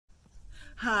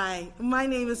Hi, my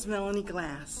name is Melanie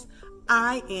Glass.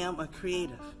 I am a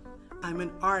creative. I'm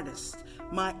an artist.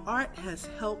 My art has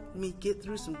helped me get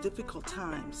through some difficult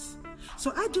times.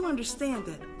 So I do understand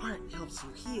that art helps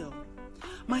you heal.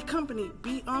 My company,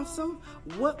 Be Awesome,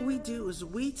 what we do is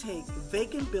we take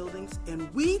vacant buildings and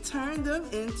we turn them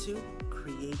into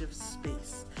creative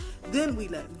space. Then we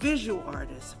let visual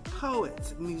artists,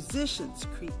 poets, musicians,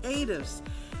 creatives,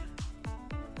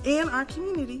 and our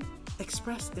community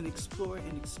express and explore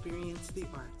and experience the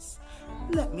arts.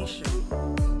 Let me show you.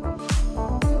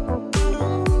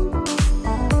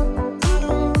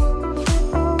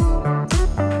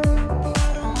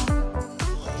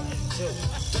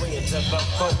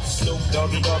 Snoop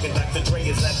Doggy Dogg and Dr. Dre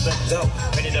is at the door,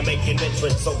 ready to make an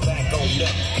entrance, so back on up,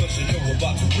 cause you know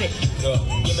about to rip it up.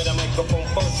 Give me the microphone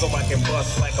first so I can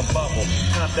bust like a bubble.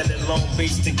 Compton and Long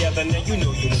Beach together, now you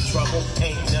know you in trouble.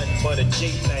 Ain't nothing but a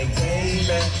G-thing,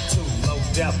 baby. Too low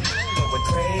depth, going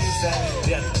crazy.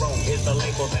 Death Row is the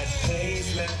label that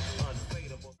pays me.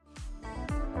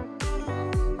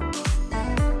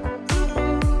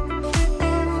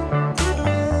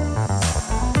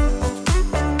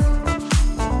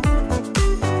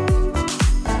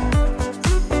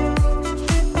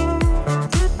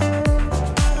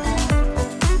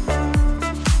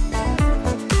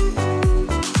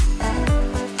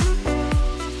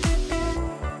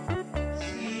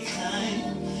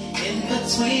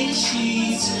 Between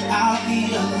sheets, I'll be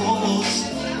the host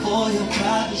for your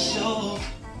private show.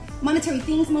 Monetary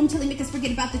things momentarily make us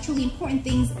forget about the truly important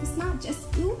things. It's not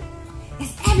just you,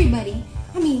 it's everybody.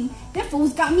 I mean, that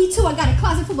fools got me too. I got a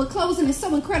closet full of clothes and it's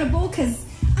so incredible because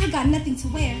I got nothing to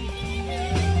wear.